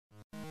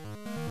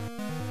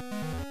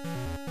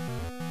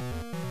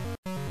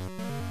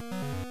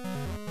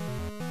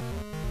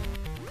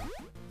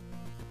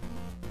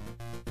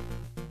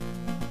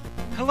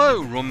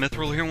Hello,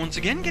 Mithril here once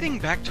again, getting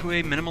back to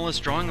a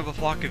minimalist drawing of a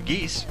flock of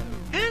geese.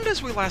 And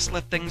as we last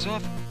left things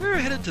off, we're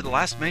headed to the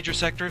last major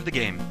sector of the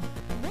game.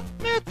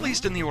 At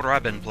least in the order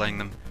I've been playing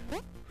them.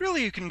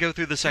 Really, you can go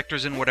through the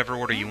sectors in whatever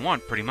order you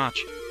want, pretty much.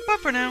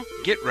 But for now,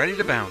 get ready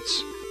to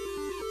bounce.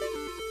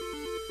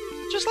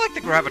 Just like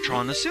the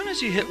Gravitron, as soon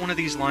as you hit one of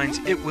these lines,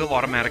 it will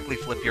automatically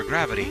flip your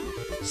gravity.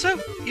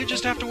 So, you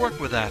just have to work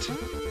with that.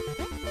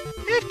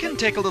 It can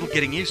take a little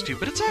getting used to,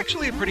 but it's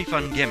actually a pretty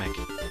fun gimmick.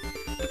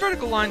 The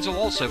vertical lines will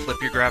also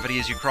flip your gravity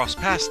as you cross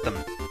past them.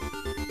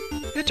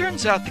 It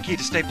turns out the key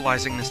to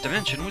stabilizing this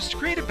dimension was to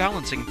create a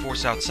balancing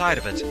force outside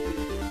of it,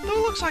 though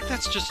it looks like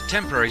that's just a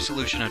temporary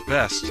solution at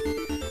best.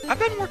 I've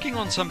been working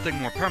on something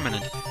more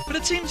permanent, but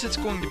it seems it's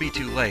going to be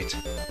too late.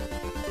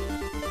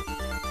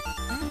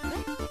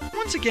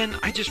 Once again,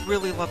 I just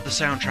really love the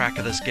soundtrack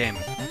of this game.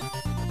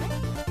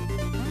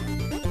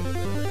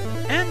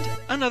 And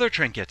another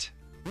trinket.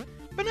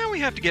 But now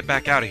we have to get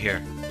back out of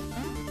here.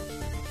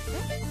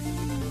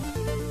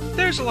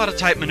 There's a lot of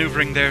tight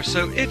maneuvering there,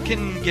 so it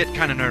can get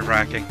kind of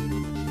nerve-wracking.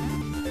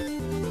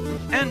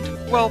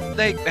 And, well,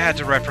 they had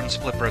to reference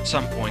Flipper at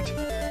some point.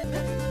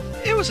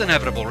 It was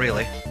inevitable,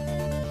 really.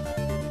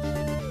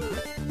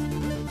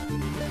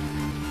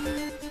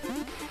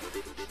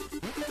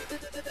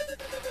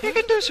 You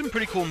can do some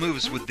pretty cool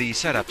moves with the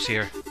setups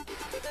here.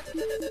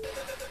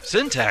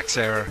 Syntax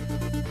error.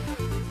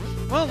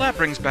 Well, that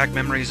brings back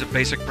memories of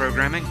basic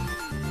programming.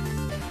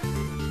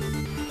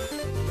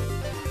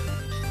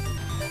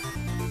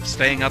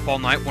 Staying up all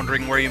night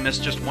wondering where you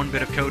missed just one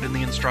bit of code in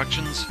the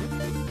instructions.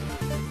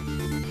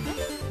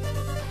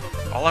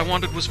 All I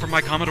wanted was for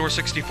my Commodore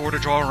 64 to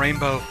draw a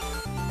rainbow.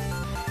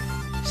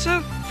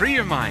 So, free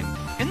your mind.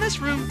 In this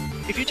room,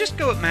 if you just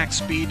go at max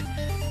speed,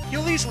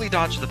 you'll easily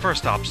dodge the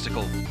first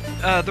obstacle.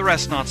 The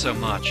rest not so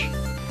much.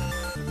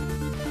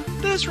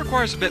 This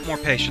requires a bit more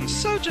patience,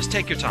 so just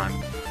take your time.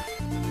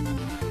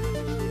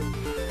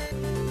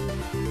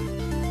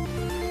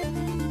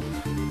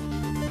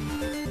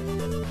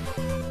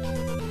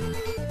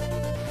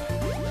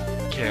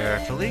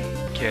 Carefully,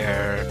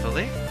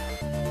 carefully.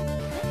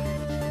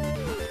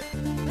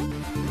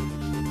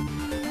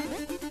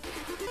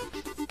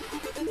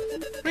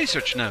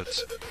 Research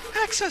notes.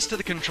 Access to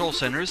the control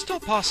center is still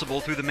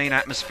possible through the main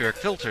atmospheric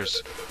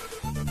filters.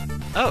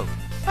 Oh,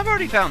 I've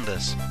already found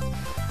this.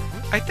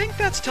 I think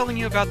that's telling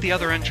you about the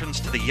other entrance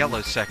to the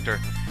yellow sector,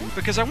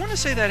 because I want to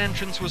say that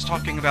entrance was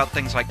talking about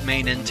things like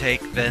main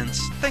intake,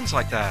 vents, things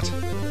like that.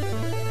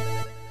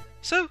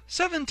 So,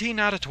 17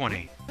 out of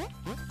 20.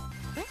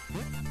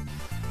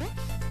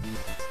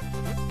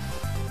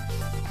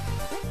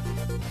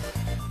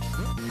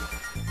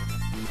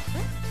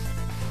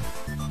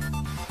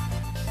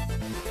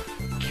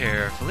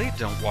 Carefully,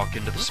 don't walk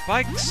into the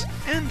spikes,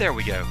 and there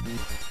we go.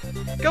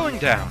 Going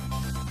down.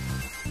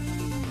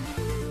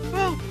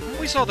 Well,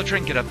 we saw the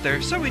trinket up there,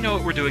 so we know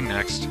what we're doing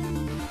next.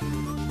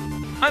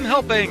 I'm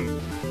helping!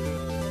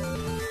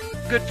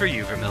 Good for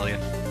you, Vermilion.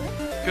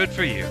 Good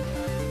for you.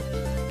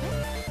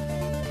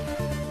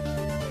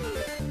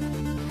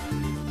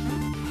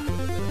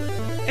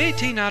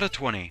 "18 out of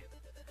 20.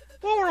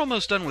 Well, we're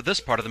almost done with this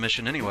part of the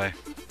mission anyway.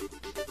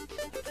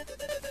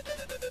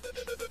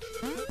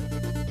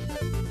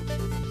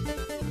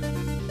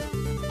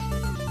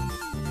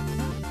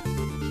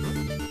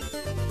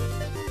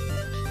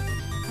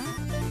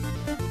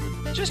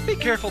 Just be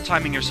careful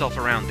timing yourself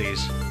around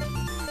these.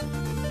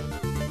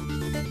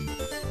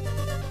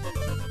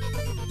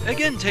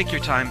 Again, take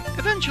your time.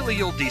 Eventually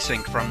you'll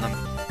desync from them.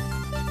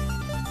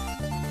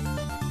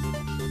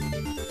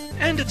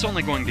 And it's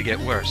only going to get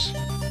worse.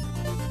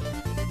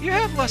 You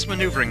have less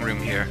maneuvering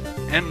room here,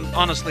 and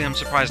honestly I'm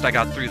surprised I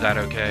got through that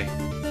okay.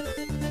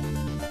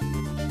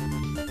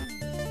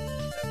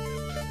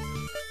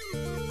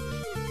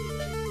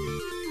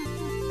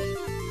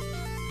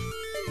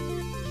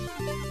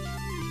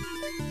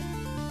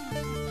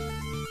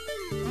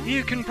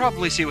 You can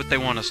probably see what they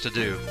want us to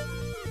do.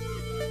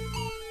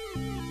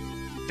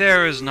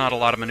 There is not a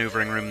lot of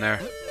maneuvering room there.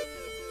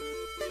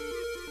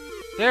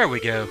 There we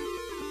go.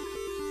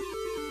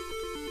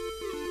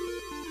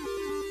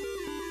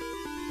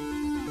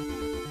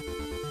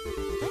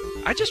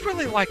 I just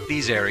really like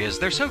these areas,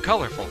 they're so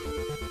colorful.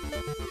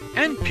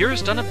 And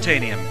purest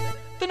unobtainium,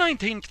 the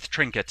 19th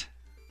trinket.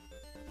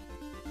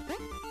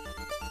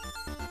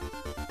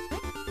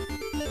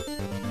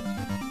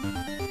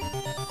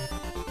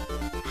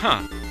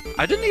 Huh.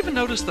 I didn't even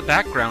notice the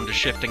background is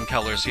shifting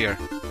colors here.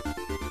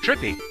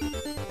 Trippy.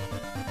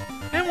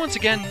 And once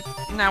again,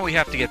 now we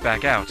have to get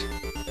back out.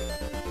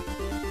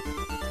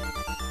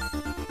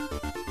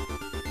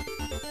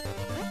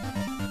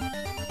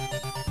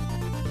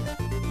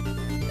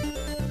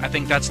 I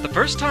think that's the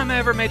first time I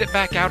ever made it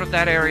back out of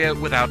that area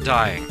without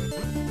dying.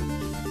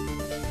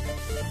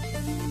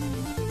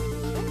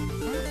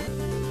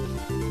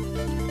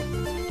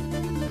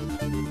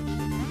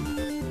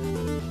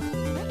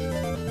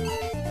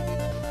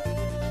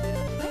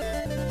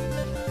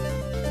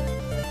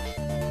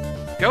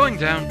 Going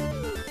down.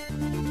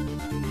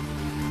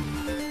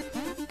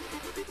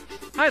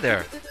 Hi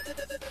there.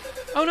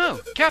 Oh no,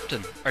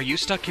 Captain, are you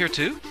stuck here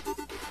too?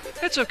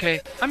 It's okay,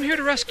 I'm here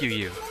to rescue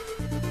you.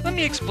 Let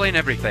me explain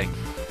everything.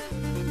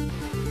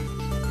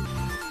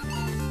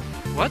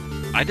 What?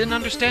 I didn't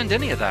understand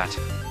any of that.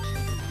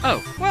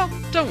 Oh, well,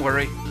 don't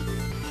worry.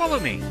 Follow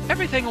me,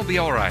 everything will be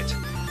alright.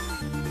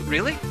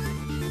 Really?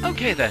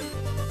 Okay then.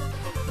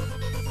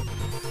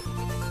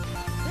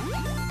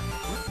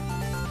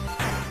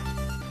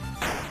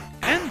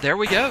 And there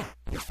we go.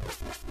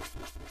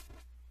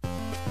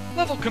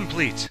 Level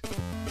complete.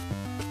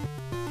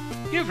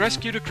 You've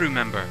rescued a crew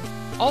member.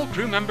 All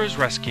crew members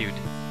rescued.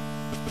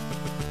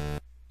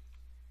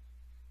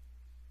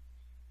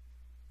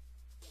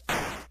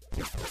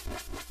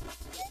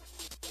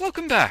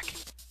 Welcome back.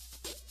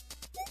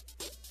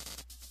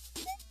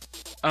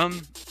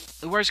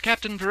 Where's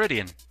Captain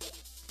Viridian?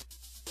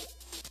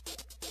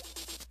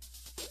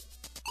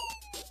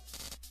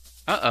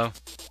 Uh-oh.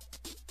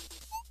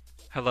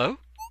 Hello?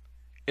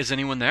 Is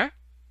anyone there?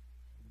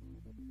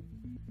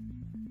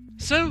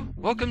 So,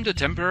 welcome to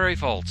Temporary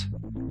Fault.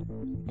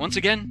 Once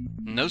again,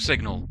 no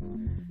signal.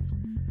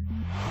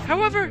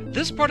 However,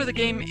 this part of the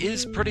game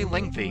is pretty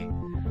lengthy.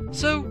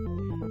 So,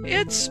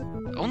 it's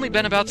only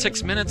been about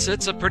 6 minutes,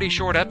 it's a pretty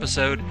short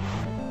episode,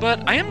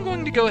 but I am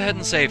going to go ahead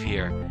and save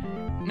here.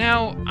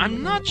 Now,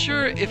 I'm not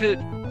sure if it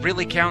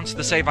really counts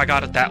the save I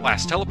got at that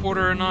last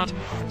teleporter or not,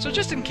 so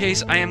just in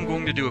case, I am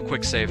going to do a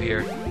quick save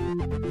here.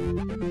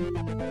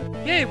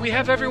 Yay, we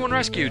have everyone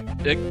rescued,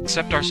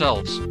 except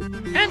ourselves.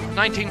 And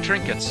 19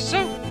 trinkets,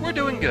 so we're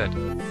doing good.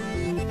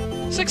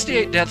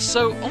 68 deaths,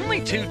 so only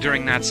 2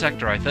 during that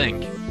sector, I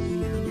think.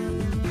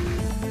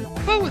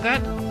 But with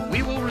that,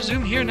 we will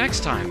resume here next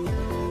time.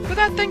 With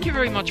that, thank you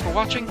very much for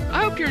watching.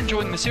 I hope you're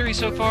enjoying the series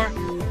so far.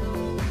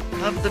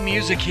 Love the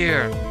music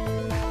here.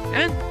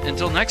 And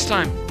until next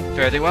time,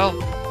 fare thee well.